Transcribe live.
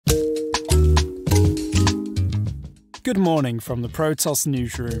Good morning from the Protos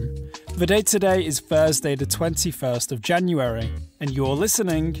newsroom. The date today is Thursday the 21st of January, and you're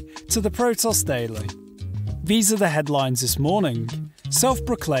listening to the Protos Daily. These are the headlines this morning.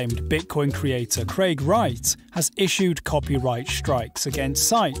 Self-proclaimed Bitcoin creator Craig Wright has issued copyright strikes against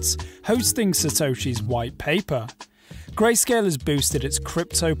sites hosting Satoshi's white paper. Grayscale has boosted its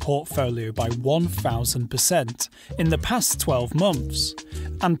crypto portfolio by 1,000% in the past 12 months,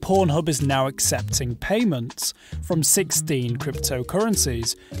 and Pornhub is now accepting payments from 16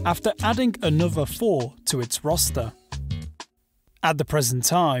 cryptocurrencies after adding another 4 to its roster. At the present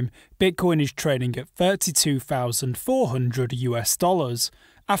time, Bitcoin is trading at $32,400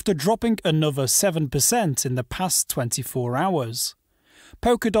 after dropping another 7% in the past 24 hours.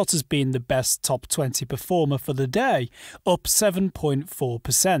 Polkadot has been the best top 20 performer for the day, up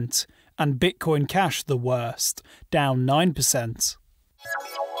 7.4%, and Bitcoin Cash the worst, down 9%.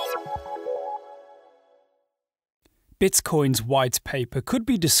 Bitcoin's white paper could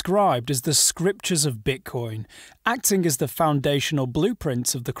be described as the scriptures of Bitcoin, acting as the foundational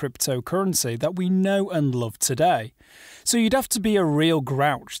blueprints of the cryptocurrency that we know and love today. So you'd have to be a real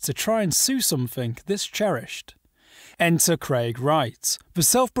grouch to try and sue something this cherished. Enter Craig Wright, the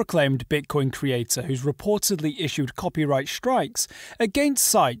self-proclaimed Bitcoin creator who's reportedly issued copyright strikes against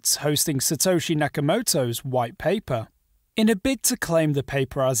sites hosting Satoshi Nakamoto's white paper. In a bid to claim the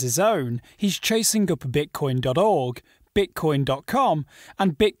paper as his own, he's chasing up Bitcoin.org, Bitcoin.com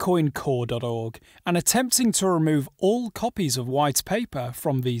and BitcoinCore.org and attempting to remove all copies of white paper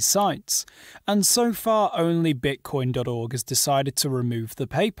from these sites. And so far only Bitcoin.org has decided to remove the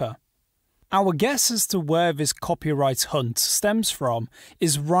paper. Our guess as to where this copyright hunt stems from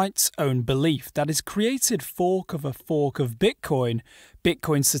is Wright's own belief that his created fork of a fork of Bitcoin,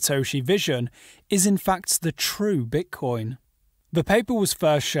 Bitcoin Satoshi Vision, is in fact the true Bitcoin. The paper was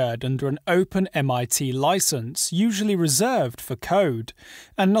first shared under an open MIT license, usually reserved for code,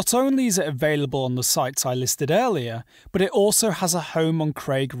 and not only is it available on the sites I listed earlier, but it also has a home on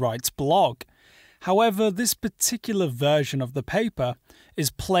Craig Wright's blog. However, this particular version of the paper is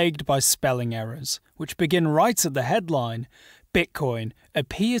plagued by spelling errors, which begin right at the headline: Bitcoin, a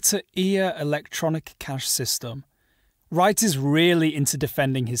peer-to-ear electronic cash system. Wright is really into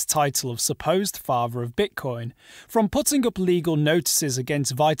defending his title of supposed father of Bitcoin, from putting up legal notices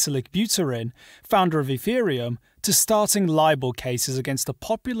against Vitalik Buterin, founder of Ethereum, to starting libel cases against a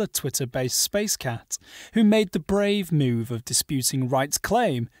popular Twitter-based space cat, who made the brave move of disputing Wright's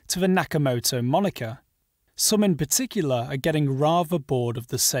claim to the Nakamoto moniker. Some in particular are getting rather bored of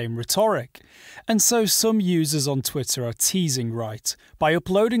the same rhetoric, and so some users on Twitter are teasing Wright by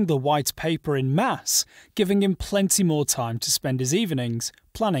uploading the white paper in mass, giving him plenty more time to spend his evenings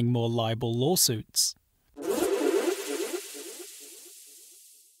planning more libel lawsuits.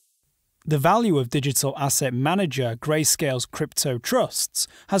 The value of digital asset manager Grayscale's crypto trusts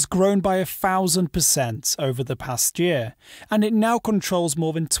has grown by 1,000% over the past year, and it now controls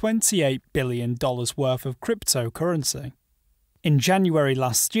more than $28 billion worth of cryptocurrency. In January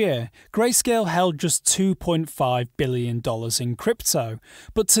last year, Grayscale held just $2.5 billion in crypto,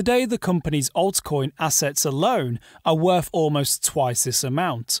 but today the company's altcoin assets alone are worth almost twice this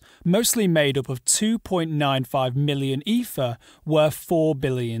amount, mostly made up of 2.95 million Ether worth $4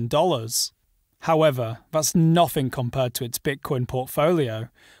 billion. However, that's nothing compared to its Bitcoin portfolio,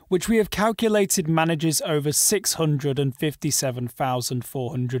 which we have calculated manages over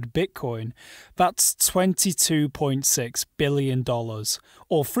 657,400 Bitcoin. That's $22.6 billion,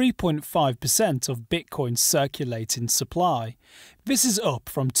 or 3.5% of Bitcoin's circulating supply. This is up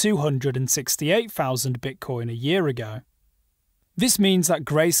from 268,000 Bitcoin a year ago. This means that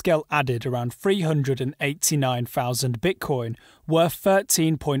Grayscale added around 389,000 Bitcoin, worth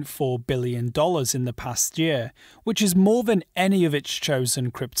 $13.4 billion in the past year, which is more than any of its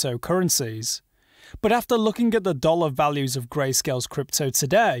chosen cryptocurrencies. But after looking at the dollar values of Grayscale's crypto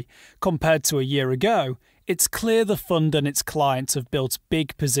today, compared to a year ago, it's clear the fund and its clients have built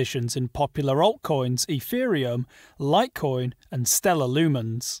big positions in popular altcoins Ethereum, Litecoin, and Stellar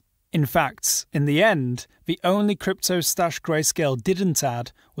Lumens. In fact, in the end, the only crypto stash Grayscale didn't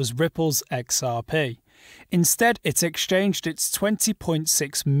add was Ripple's XRP. Instead, it exchanged its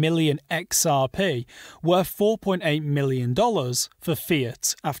 20.6 million XRP, worth $4.8 million, for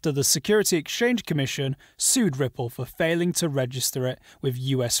fiat after the Security Exchange Commission sued Ripple for failing to register it with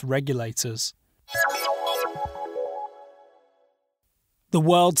US regulators. The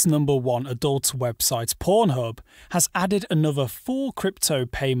world's #1 adult website, Pornhub, has added another 4 crypto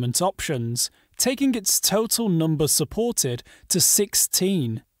payment options, taking its total number supported to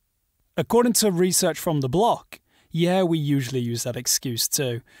 16. According to research from The Block, yeah, we usually use that excuse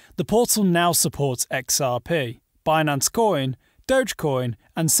too, the portal now supports XRP, Binance Coin, Dogecoin,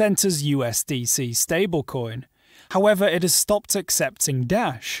 and Center's USDC stablecoin. However, it has stopped accepting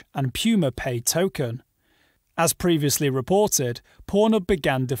Dash and Puma Pay token. As previously reported, Pornhub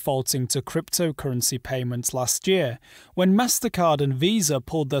began defaulting to cryptocurrency payments last year when MasterCard and Visa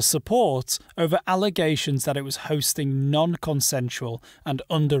pulled their support over allegations that it was hosting non-consensual and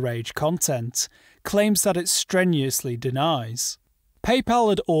underage content, claims that it strenuously denies. PayPal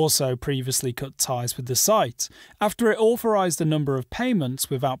had also previously cut ties with the site after it authorized a number of payments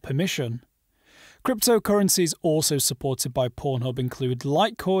without permission. Cryptocurrencies also supported by Pornhub include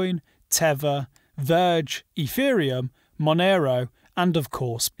Litecoin, Tether, Verge, Ethereum, Monero, and of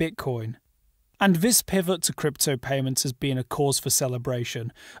course Bitcoin. And this pivot to crypto payments has been a cause for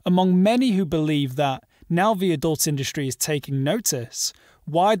celebration among many who believe that, now the adult industry is taking notice,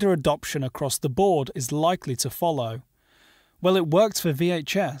 wider adoption across the board is likely to follow. Well, it worked for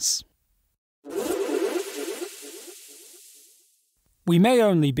VHS. We may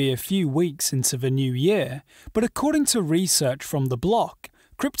only be a few weeks into the new year, but according to research from The Block,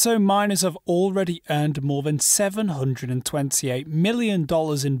 crypto miners have already earned more than $728 million in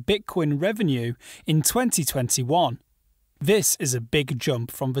Bitcoin revenue in 2021. This is a big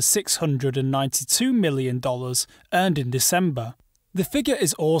jump from the $692 million earned in December. The figure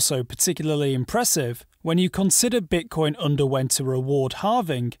is also particularly impressive when you consider Bitcoin underwent a reward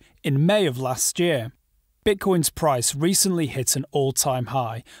halving in May of last year. Bitcoin's price recently hit an all-time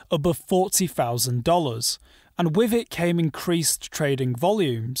high above $40,000, and with it came increased trading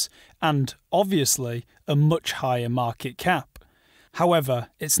volumes and, obviously, a much higher market cap. However,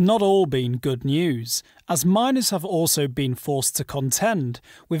 it's not all been good news, as miners have also been forced to contend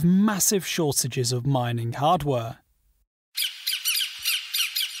with massive shortages of mining hardware.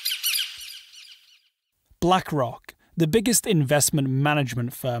 BlackRock, the biggest investment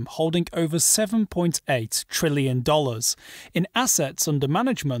management firm holding over $7.8 trillion in assets under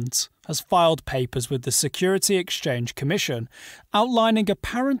management, has filed papers with the Securities Exchange Commission outlining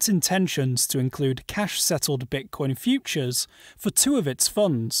apparent intentions to include cash-settled Bitcoin futures for two of its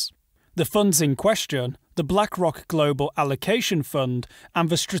funds. The funds in question, the BlackRock Global Allocation Fund and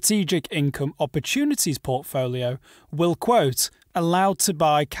the Strategic Income Opportunities Portfolio, will, quote, allowed to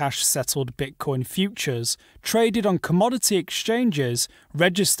buy cash-settled Bitcoin futures traded on commodity exchanges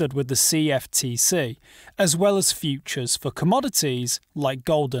registered with the CFTC, as well as futures for commodities like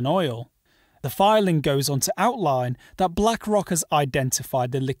gold and oil. The filing goes on to outline that BlackRock has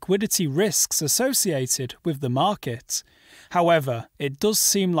identified the liquidity risks associated with the market. However, it does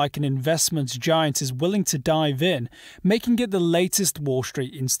seem like an investment giant is willing to dive in, making it the latest Wall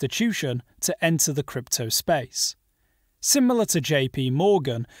Street institution to enter the crypto space. Similar to JP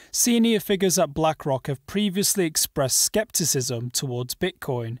Morgan, senior figures at BlackRock have previously expressed skepticism towards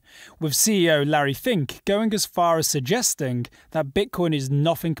Bitcoin, with CEO Larry Fink going as far as suggesting that Bitcoin is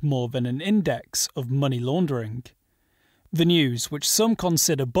nothing more than an index of money laundering. The news, which some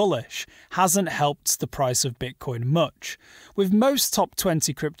consider bullish, hasn't helped the price of Bitcoin much, with most top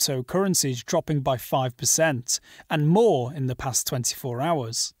 20 cryptocurrencies dropping by 5% and more in the past 24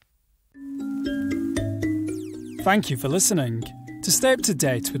 hours. Thank you for listening. To stay up to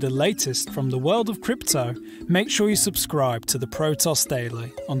date with the latest from the world of crypto, make sure you subscribe to the Protoss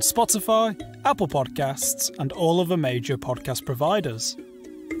Daily on Spotify, Apple Podcasts, and all other major podcast providers.